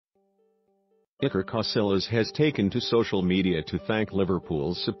Iker Casillas has taken to social media to thank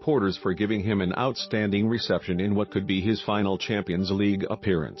Liverpool's supporters for giving him an outstanding reception in what could be his final Champions League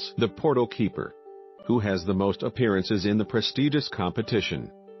appearance. The Porto keeper, who has the most appearances in the prestigious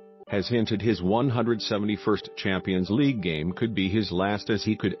competition, has hinted his 171st Champions League game could be his last, as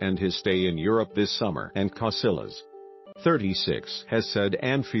he could end his stay in Europe this summer. And Casillas, 36, has said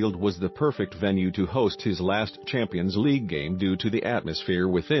Anfield was the perfect venue to host his last Champions League game due to the atmosphere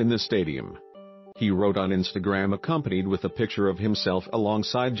within the stadium. He wrote on Instagram, accompanied with a picture of himself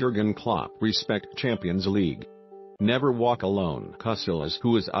alongside Jurgen Klopp, "Respect Champions League. Never walk alone." Casillas,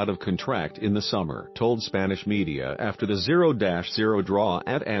 who is out of contract in the summer, told Spanish media after the 0-0 draw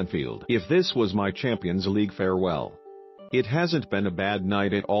at Anfield, "If this was my Champions League farewell. It hasn't been a bad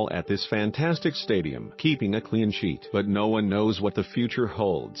night at all at this fantastic stadium, keeping a clean sheet, but no one knows what the future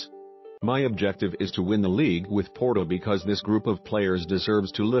holds. My objective is to win the league with Porto because this group of players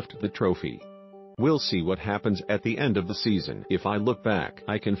deserves to lift the trophy. We'll see what happens at the end of the season. If I look back,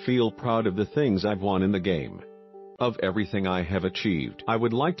 I can feel proud of the things I've won in the game. Of everything I have achieved, I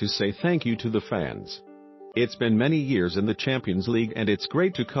would like to say thank you to the fans. It's been many years in the Champions League and it's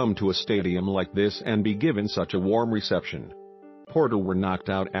great to come to a stadium like this and be given such a warm reception." Porto were knocked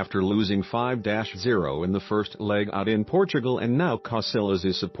out after losing 5-0 in the first leg out in Portugal, and now Casillas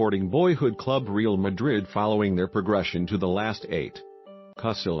is supporting boyhood club Real Madrid following their progression to the last 8.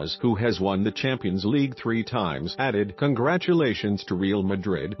 Casillas, who has won the Champions League 3 times, added, "Congratulations to Real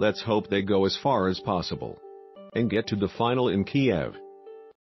Madrid. Let's hope they go as far as possible and get to the final in Kiev."